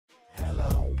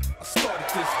I started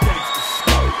this gangster shit.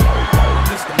 And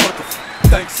this the motherfucking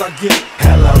thanks I get.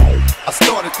 Hello. I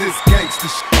started this gangster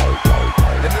shit.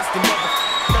 And this the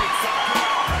motherfucking thanks I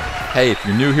get. Hey, if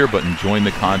you're new here but enjoying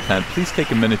the content, please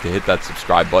take a minute to hit that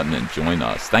subscribe button and join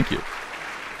us. Thank you.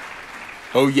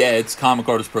 Oh yeah, it's Comic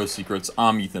Artist Pro Secrets.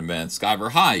 I'm Ethan Van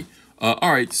Sciver. Hi.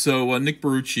 Alright, so Nick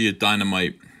Barucci at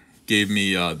Dynamite gave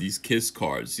me these KISS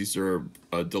cards. These are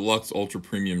deluxe ultra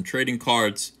premium trading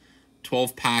cards.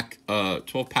 12 packs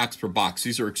per box.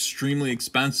 These are extremely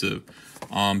expensive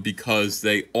because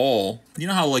they all, you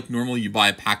know how like normally you buy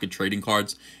a pack of trading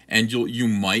cards and you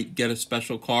might get a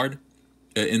special card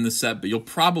in the set, but you'll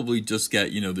probably just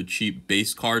get, you know, the cheap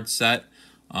base card set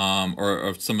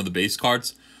or some of the base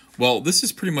cards. Well, this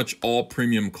is pretty much all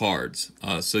premium cards.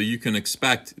 So you can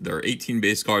expect there are 18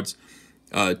 base cards,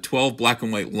 12 black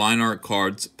and white line art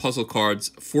cards, puzzle cards,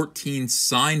 14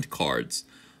 signed cards,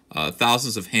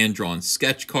 thousands of hand-drawn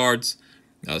sketch cards.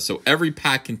 So every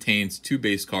pack contains 2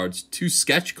 base cards, 2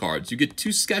 sketch cards. You get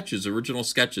 2 sketches, original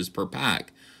sketches per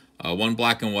pack. 1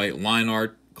 black and white line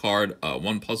art card,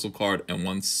 1 puzzle card, and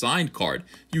 1 signed card.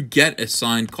 You get a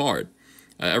signed card.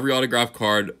 Every autograph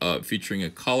card featuring a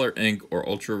color, ink, or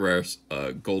ultra rare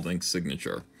gold ink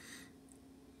signature.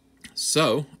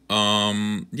 So,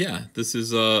 yeah, this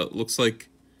is looks like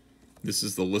this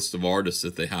is the list of artists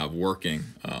that they have working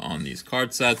on these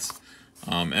card sets,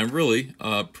 and really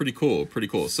pretty cool,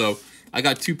 So I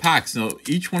got 2 packs. Now,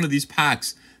 each one of these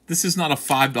packs, this is not a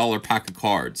 $5 pack of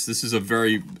cards. This is a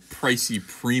very pricey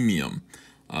premium,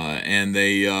 and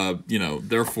they, you know,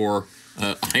 therefore,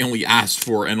 I only asked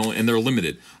for, and they're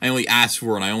limited. I only asked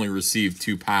for, and I only received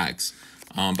 2 packs,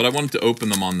 but I wanted to open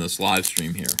them on this live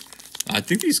stream here. I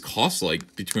think these cost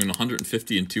like between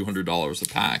 $150 and $200 a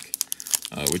pack.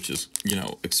 Which is, you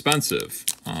know, expensive,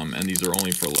 and these are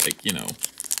only for, like, you know,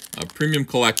 premium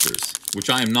collectors, which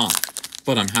I am not,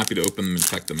 but I'm happy to open them and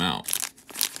check them out.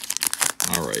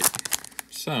 All right,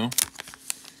 so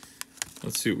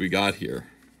let's see what we got here.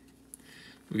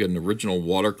 We got an original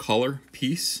watercolor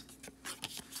piece.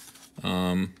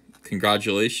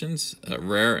 Congratulations, a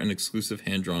rare and exclusive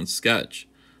hand-drawn sketch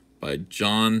by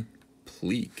John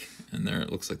Pleak, and there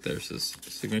it looks like there's his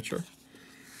signature.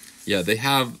 Yeah, they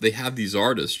have these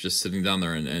artists just sitting down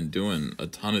there and doing a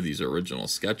ton of these original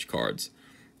sketch cards.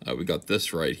 We got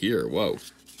this right here. Whoa.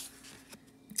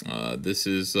 This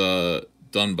is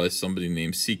done by somebody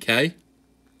named CK.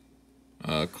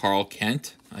 Carl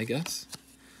Kent, I guess.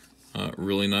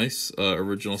 Really nice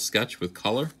original sketch with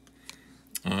color.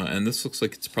 And this looks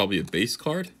like it's probably a base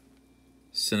card.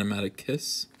 Cinematic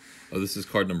Kiss. Oh, this is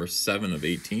card number 7 of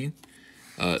 18.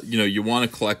 You know, you want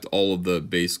to collect all of the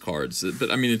base cards, but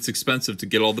I mean, it's expensive to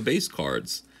get all the base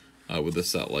cards with a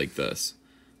set like this.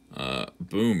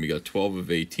 Boom, we got 12 of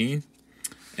 18.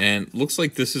 And looks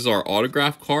like this is our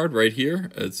autograph card right here.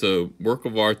 It's a work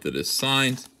of art that is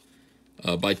signed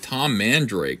by Tom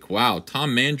Mandrake. Wow,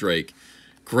 Tom Mandrake,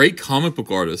 great comic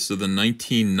book artist of the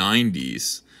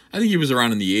 1990s. I think he was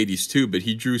around in the 80s too, but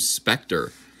he drew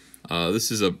Spectre.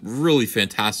 This is a really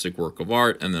fantastic work of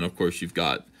art. And then, of course, you've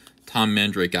got Tom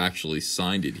Mandrake actually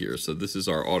signed it here. So this is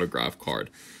our autograph card.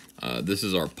 This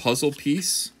is our puzzle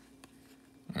piece.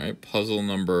 All right, puzzle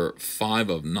number 5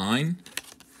 of 9.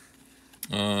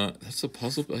 That's a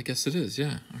puzzle, I guess it is,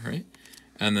 yeah. All right.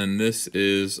 And then this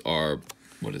is our,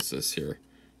 what is this here?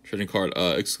 Trading card,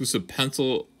 exclusive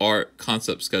pencil art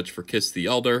concept sketch for Kiss the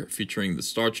Elder, featuring the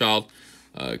Star Child.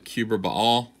 Kuber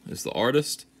Baal is the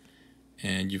artist.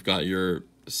 And you've got your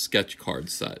sketch card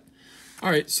set. All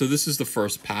right, so this is the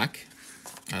first pack.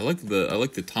 I like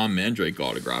the Tom Mandrake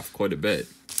autograph quite a bit.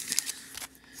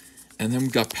 And then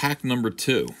we've got pack number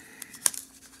 2.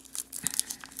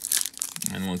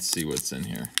 And let's see what's in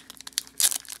here.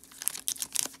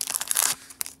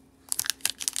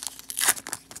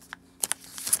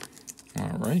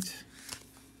 All right.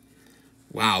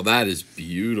 Wow, that is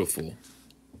beautiful.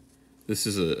 This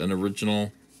is an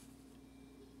original.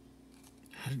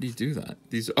 How did he do that?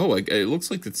 These, oh, it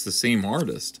looks like it's the same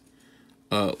artist.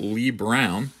 Lee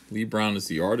Brown. Lee Brown is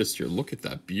the artist here. Look at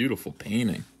that beautiful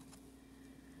painting.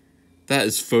 That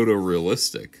is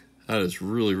photorealistic. That is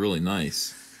really, really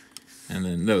nice. And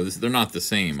then, no, they're not the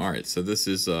same. All right, so this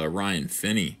is Ryan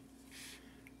Finney.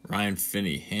 Ryan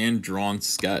Finney, hand-drawn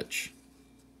sketch.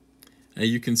 And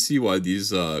you can see why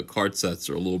these card sets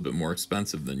are a little bit more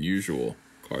expensive than usual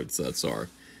card sets are.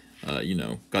 You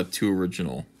know, got 2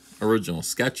 original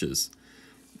sketches.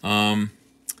 Demon's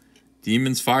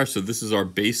Fire, so this is our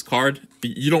base card.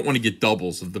 You don't want to get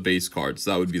doubles of the base cards.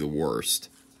 That would be the worst.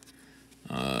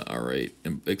 All right,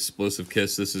 Explosive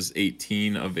Kiss, this is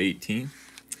 18 of 18.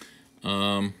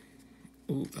 Ooh,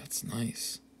 that's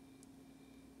nice.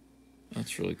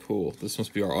 That's really cool. This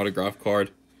must be our autograph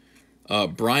card.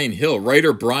 Brian Hill,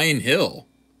 writer Brian Hill.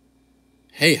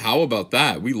 Hey, how about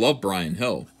that? We love Brian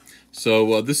Hill.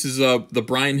 So this is the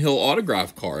Brian Hill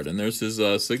autograph card, and there's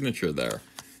his signature there.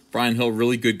 Brian Hill,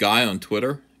 really good guy on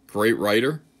Twitter. Great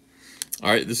writer. All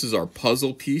right, this is our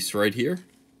puzzle piece right here.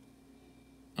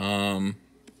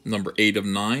 Number 8 of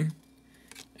 9.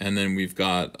 And then we've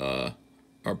got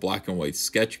our black and white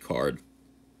sketch card.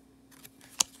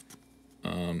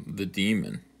 The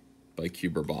Demon by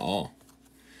Kuber Baal.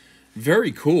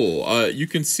 Very cool. You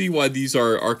can see why these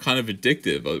are kind of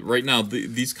addictive. Right now,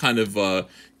 these kind of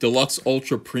deluxe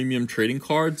ultra premium trading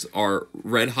cards are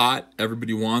red hot.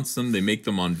 Everybody wants them. They make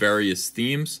them on various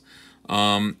themes.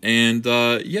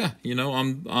 Yeah, you know,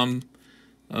 I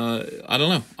don't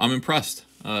know. I'm impressed.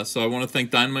 So I want to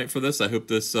thank Dynamite for this. I hope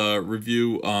this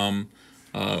review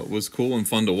was cool and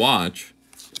fun to watch.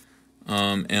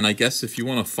 And I guess if you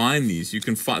want to find these, you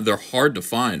can find. They're hard to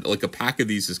find. Like a pack of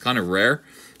these is kind of rare,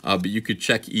 but you could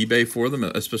check eBay for them,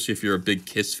 especially if you're a big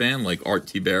Kiss fan like Art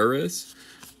T. Bear is.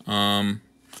 Yeah,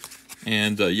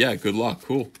 good luck.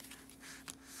 Cool.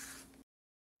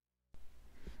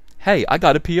 Hey, I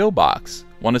got a P.O. box.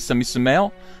 Want to send me some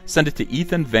mail? Send it to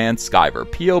Ethan Van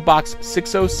Sciver, P.O. Box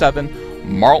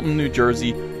 607, Marlton, New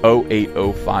Jersey,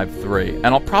 08053. And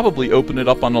I'll probably open it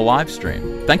up on the live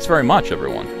stream. Thanks very much,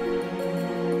 everyone.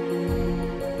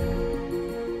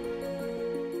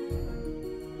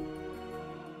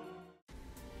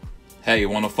 Hey, you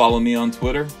want to follow me on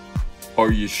Twitter?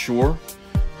 Are you sure?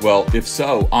 Well, if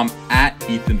so, I'm at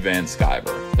Ethan Van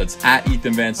Sciver. That's at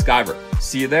Ethan Van Sciver.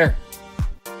 See you there.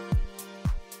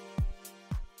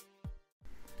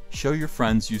 Show your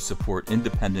friends you support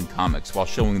independent comics while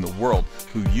showing the world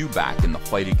who you back in the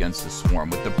fight against the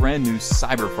swarm with the brand new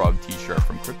Cyberfrog t-shirt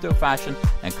from Crypto Fashion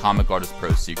and Comic Artist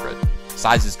Pro Secret.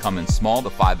 Sizes come in small to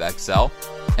 5XL,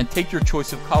 and take your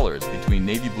choice of colors between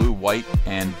navy blue, white,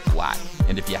 and black.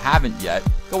 And if you haven't yet,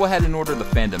 go ahead and order the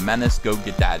Fandom Menace, Go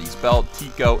Get Daddy's Belt,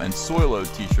 Tico, and Soilo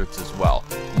t-shirts as well.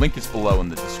 Link is below in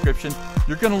the description.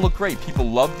 You're going to look great. People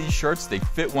love these shirts. They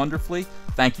fit wonderfully.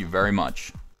 Thank you very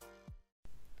much.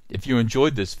 If you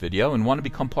enjoyed this video and want to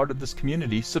become part of this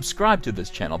community, subscribe to this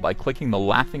channel by clicking the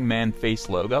Laughing Man face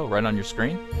logo right on your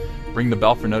screen. Ring the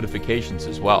bell for notifications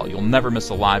as well. You'll never miss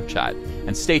a live chat.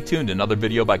 And stay tuned, another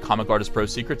video by Comic Artist Pro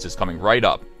Secrets is coming right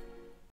up.